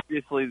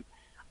 Obviously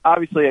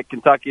at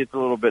Kentucky it's a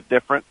little bit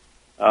different.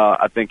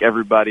 I think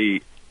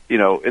everybody,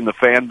 in the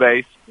fan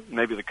base,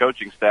 maybe the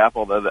coaching staff,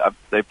 although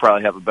they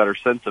probably have a better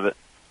sense of it,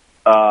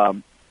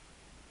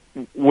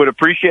 would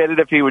appreciate it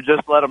if he would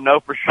just let them know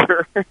for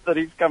sure that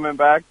he's coming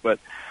back. But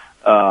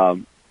I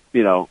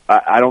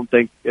don't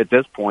think at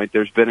this point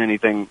there's been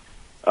anything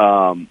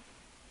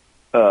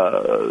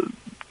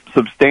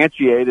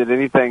substantiated,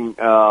 anything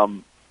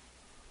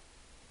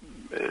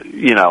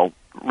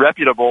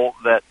reputable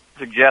that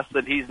suggests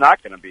that he's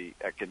not going to be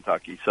at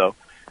Kentucky. So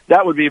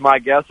that would be my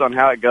guess on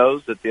how it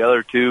goes, that the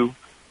other two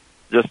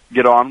just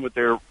get on with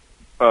their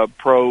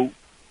pro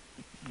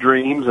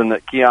dreams and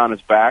that Keon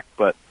is back.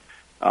 But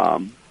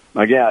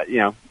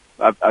again,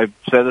 I've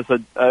said this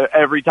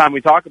every time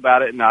we talk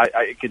about it, and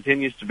it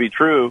continues to be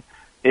true.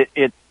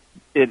 It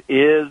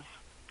is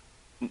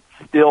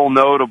still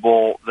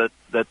notable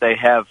that they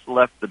have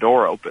left the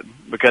door open,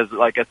 because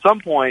like at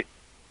some point,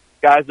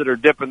 guys that are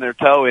dipping their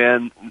toe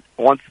in,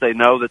 once they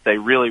know that they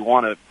really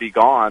want to be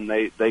gone,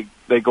 they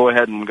go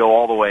ahead and go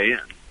all the way in,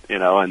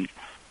 and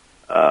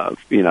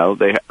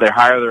they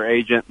hire their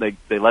agent,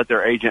 they let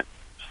their agent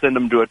send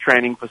them to a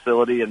training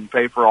facility and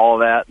pay for all of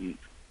that, and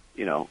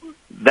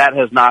that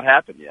has not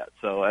happened yet.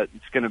 So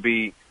it's going to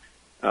be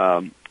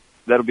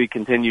that'll be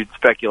continued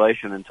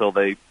speculation until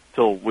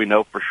we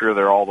know for sure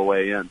they're all the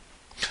way in.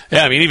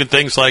 Yeah, I mean, even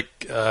things like,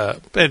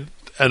 and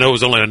I know it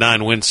was only a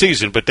 9-win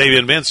season, but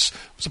Davian Mintz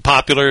was a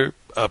popular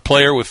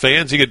player with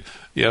fans. He could,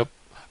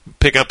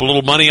 pick up a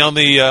little money on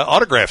the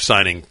autograph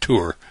signing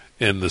tour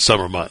in the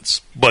summer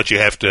months. But you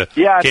have to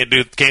can't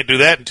do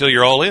that until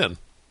you're all in.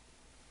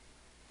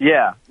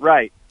 Yeah,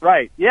 right.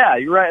 Yeah,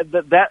 you're right.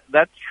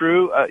 That's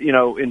true.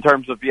 In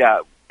terms of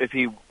if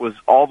he was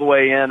all the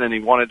way in and he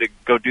wanted to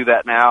go do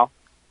that now.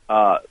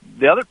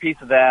 The other piece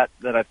of that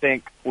I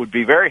think would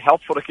be very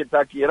helpful to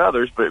Kentucky and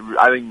others, but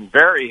I think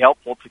very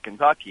helpful to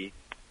Kentucky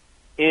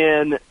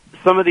in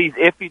some of these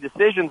iffy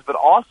decisions, but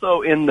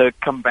also in the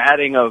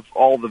combating of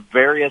all the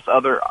various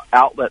other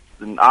outlets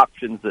and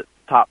options that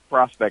top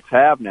prospects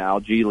have now,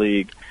 G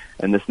League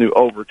and this new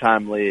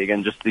overtime league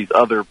and just these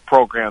other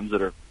programs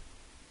that are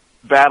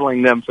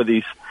battling them for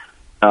these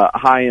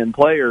high-end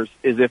players,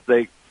 is if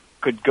they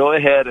could go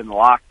ahead and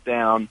lock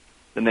down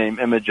the name,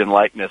 image, and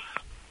likeness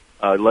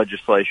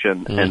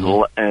legislation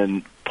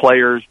and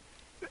players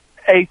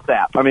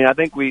ASAP. I mean, I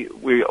think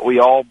we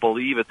all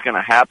believe it's going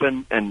to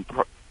happen, and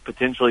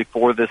potentially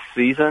for this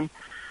season,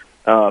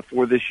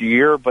 for this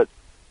year. But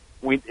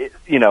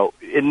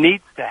it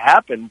needs to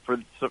happen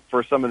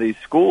for some of these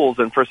schools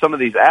and for some of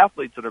these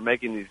athletes that are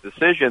making these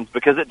decisions,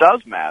 because it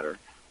does matter.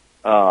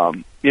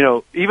 Even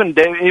in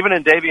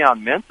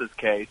Davion Mintz's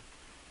case,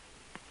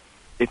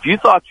 if you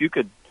thought you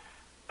could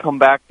come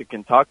back to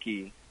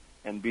Kentucky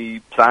and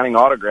be signing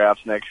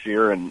autographs next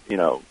year, and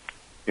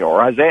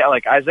or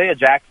Isaiah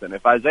Jackson.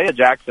 If Isaiah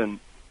Jackson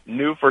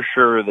knew for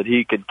sure that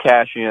he could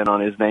cash in on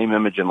his name,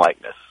 image, and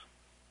likeness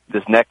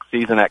this next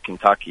season at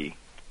Kentucky,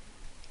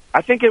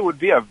 I think it would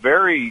be a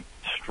very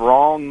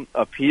strong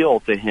appeal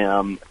to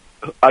him.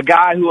 A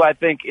guy who I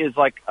think is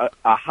like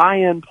a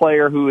high-end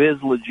player who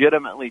is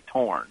legitimately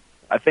torn.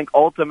 I think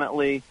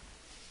ultimately,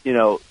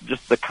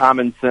 just the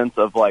common sense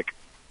of like,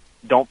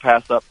 don't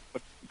pass up a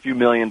few $1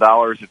 million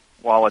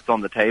while it's on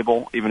the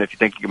table, even if you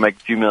think you can make a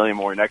few million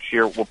more next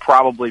year, will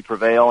probably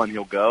prevail and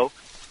he'll go.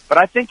 But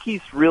I think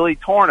he's really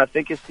torn. I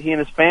think he and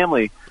his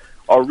family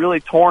are really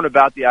torn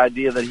about the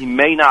idea that he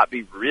may not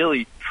be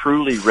really,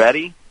 truly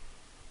ready,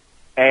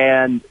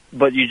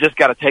 but you just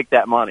got to take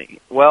that money.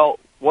 Well,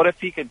 what if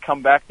he could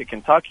come back to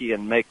Kentucky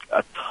and make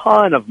a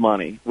ton of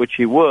money, which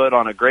he would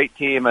on a great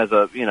team as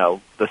the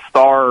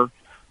star,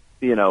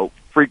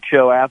 freak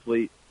show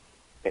athlete.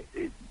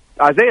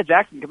 Isaiah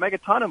Jackson could make a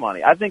ton of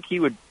money. I think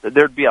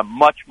there'd be a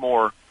much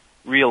more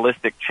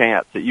realistic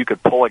chance that you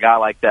could pull a guy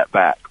like that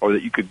back, or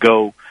that you could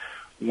go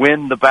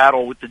win the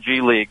battle with the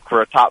G League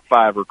for a top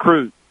 5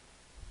 recruit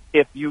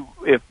if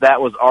that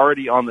was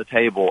already on the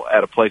table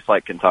at a place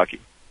like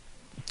Kentucky.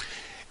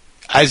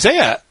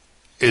 Isaiah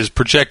is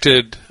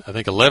projected, I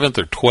think, 11th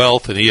or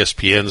 12th in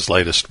ESPN's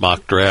latest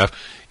mock draft.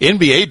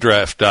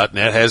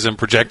 NBADraft.net has him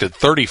projected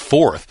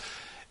 34th.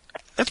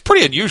 That's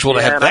pretty unusual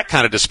to have that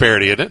kind of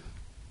disparity, isn't it?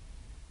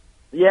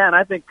 Yeah, and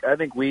I think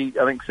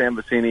Sam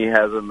Vecini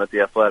has him at the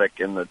Athletic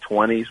in the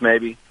 20s,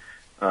 maybe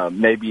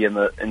in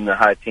the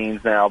high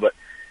teens now. But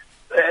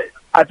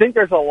I think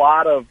there's a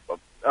lot of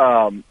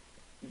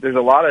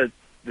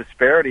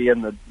disparity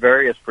in the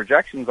various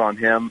projections on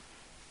him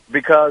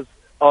because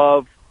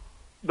of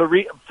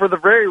for the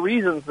very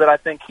reasons that I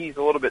think he's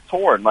a little bit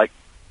torn, like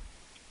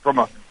from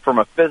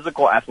a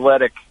physical,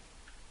 athletic,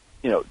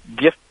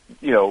 gift,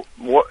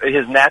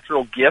 his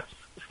natural gifts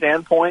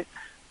standpoint,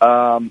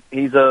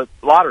 he's a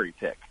lottery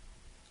pick.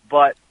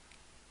 But,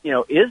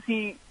 is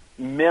he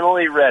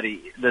mentally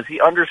ready? Does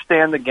he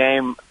understand the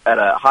game at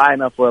a high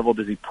enough level?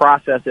 Does he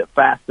process it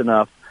fast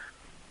enough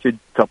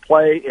to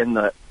play in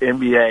the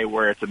NBA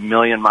where it's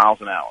 1,000,000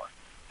 miles an hour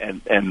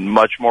and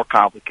much more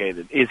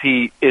complicated? Is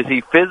he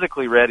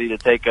physically ready to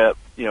take a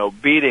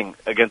beating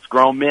against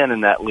grown men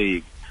in that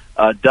league?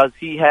 Does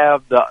he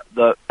have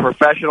the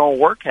professional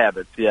work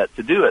habits yet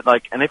to do it?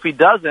 And if he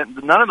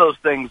doesn't, none of those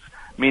things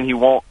mean he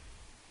won't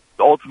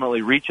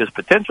ultimately reach his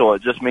potential.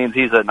 It just means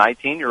he's a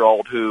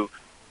 19-year-old who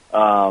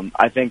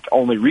I think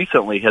only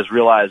recently has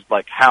realized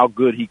how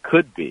good he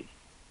could be,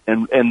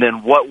 and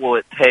then what will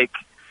it take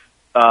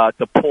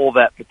to pull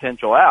that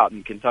potential out?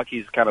 And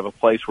Kentucky's kind of a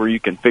place where you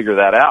can figure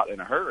that out in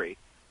a hurry.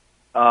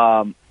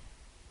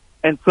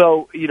 And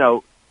so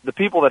the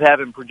people that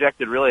have him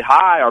projected really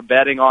high are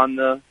betting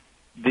on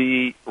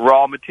the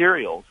raw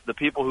materials. The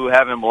people who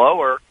have him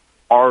lower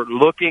are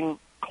looking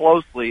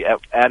closely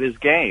at his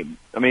game.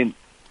 I mean,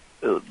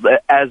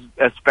 as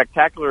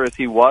spectacular as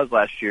he was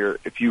last year,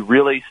 if you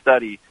really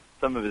study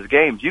some of his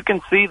games, you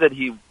can see that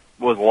he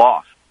was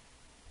lost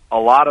a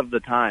lot of the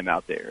time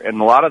out there. And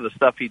a lot of the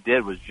stuff he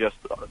did was just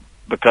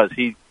because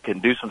he can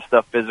do some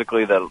stuff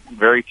physically that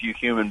very few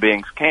human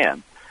beings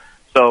can.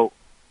 So,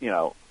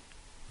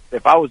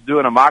 if I was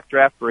doing a mock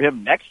draft for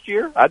him next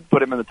year, I'd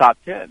put him in the top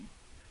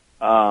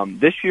 10.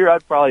 This year,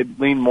 I'd probably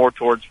lean more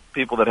towards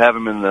people that have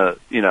him in the,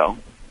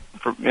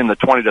 in the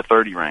 20 to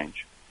 30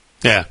 range.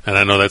 Yeah, and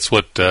I know that's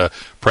what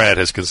Pratt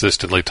has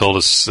consistently told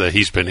us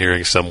he's been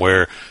hearing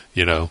somewhere,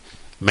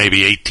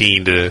 maybe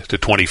 18 to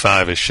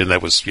 25-ish, and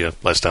that was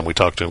last time we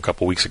talked to him a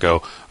couple weeks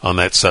ago on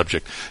that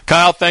subject.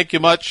 Kyle, thank you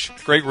much.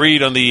 Great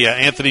read on the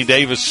Anthony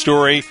Davis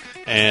story,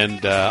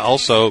 and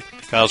also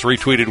Kyle's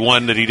retweeted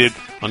one that he did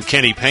on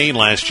Kenny Payne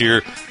last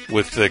year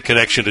with the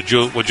connection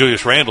to what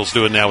Julius Randle's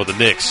doing now with the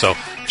Knicks. So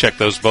check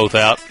those both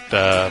out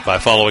by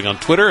following on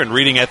Twitter and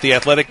reading at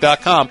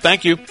theathletic.com.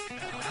 Thank you.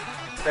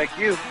 Thank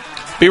you.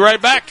 Be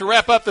right back to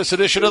wrap up this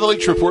edition of the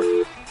Leach Report.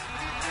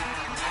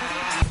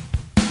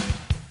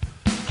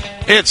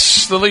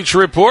 It's the Leach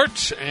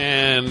Report,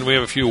 and we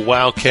have a few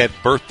Wildcat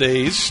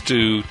birthdays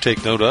to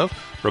take note of.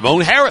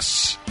 Ramon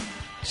Harris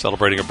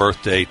celebrating a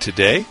birthday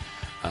today.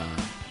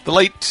 The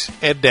late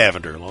Ed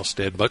Davender lost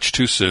Ed much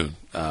too soon.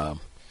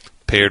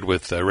 Paired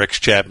with Rex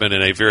Chapman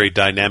in a very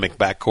dynamic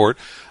backcourt.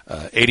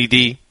 Eddie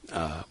D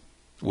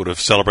would have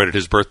celebrated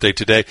his birthday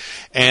today.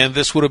 And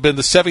this would have been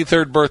the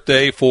 73rd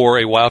birthday for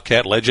a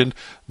Wildcat legend,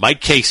 Mike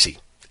Casey.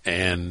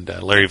 And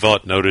Larry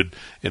Vaught noted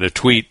in a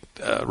tweet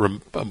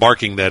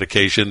marking that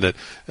occasion that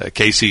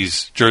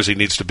Casey's jersey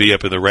needs to be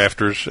up in the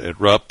rafters at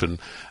Rupp, and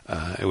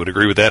I would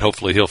agree with that.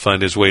 Hopefully he'll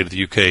find his way to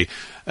the UK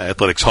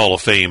Athletics Hall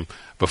of Fame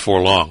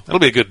before long. It'll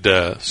be a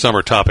good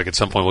summer topic. At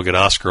some point we'll get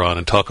Oscar on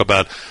and talk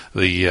about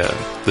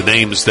the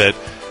names that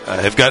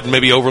have gotten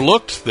maybe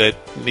overlooked that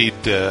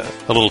need a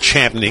little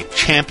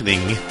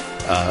championing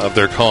of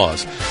their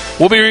cause.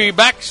 We'll be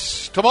back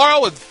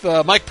tomorrow with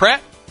Mike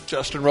Pratt,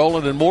 Justin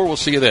Rowland, and more. We'll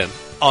see you then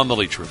on the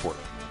Leach Report.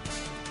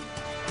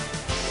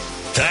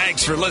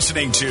 Thanks for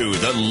listening to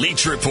the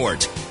Leach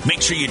Report.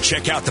 Make sure you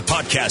check out the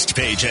podcast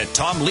page at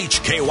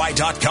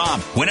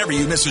TomLeachKY.com whenever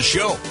you miss a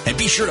show. And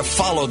be sure to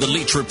follow the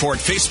Leach Report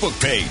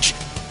Facebook page.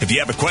 If you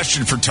have a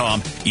question for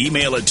Tom,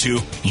 email it to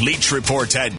leachreport@